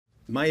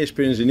My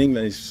experience in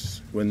England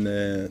is when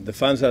the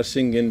fans are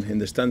singing in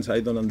the stands,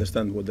 I don't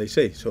understand what they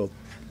say. So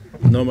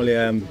normally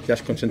I am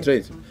just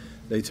concentrate.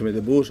 They tell me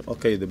the booze,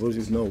 okay, the booze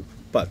is no.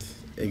 But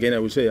again, I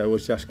would say I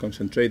was just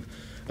concentrate,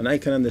 and I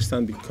can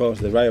understand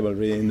because the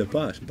rivalry in the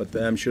past. But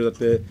I'm sure that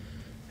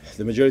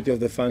the majority of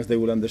the fans, they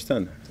will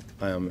understand.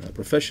 I am a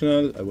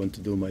professional. I want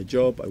to do my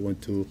job. I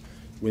want to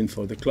win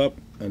for the club,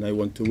 and I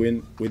want to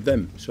win with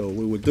them. So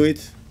we will do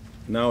it.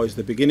 Now is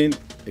the beginning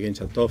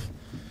against a tough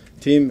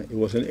team. It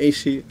wasn't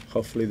easy.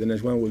 Hopefully the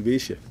next one will be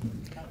easier.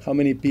 How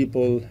many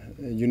people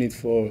you need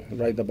for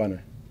write the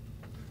banner?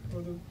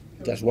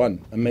 Just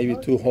one, and maybe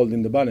two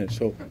holding the banner.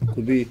 So it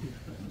could be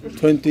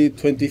 20,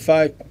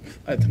 25,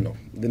 I don't know.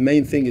 The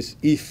main thing is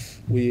if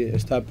we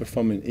start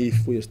performing,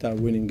 if we start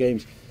winning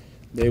games,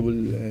 they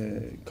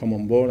will come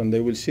on board and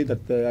they will see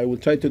that I will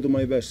try to do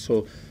my best.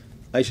 So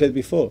I said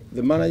before,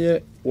 the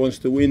manager wants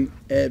to win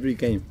every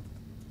game,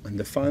 and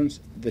the fans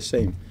the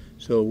same.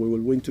 So we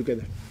will win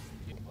together.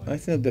 I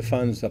think the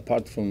fans,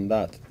 apart from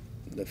that,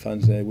 the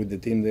fans with the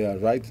team, they are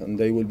right, and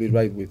they will be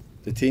right with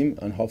the team,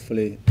 and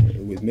hopefully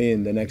with me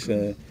in the next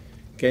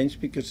games,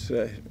 because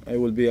I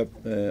will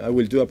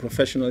do a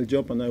professional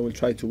job and I will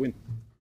try to win.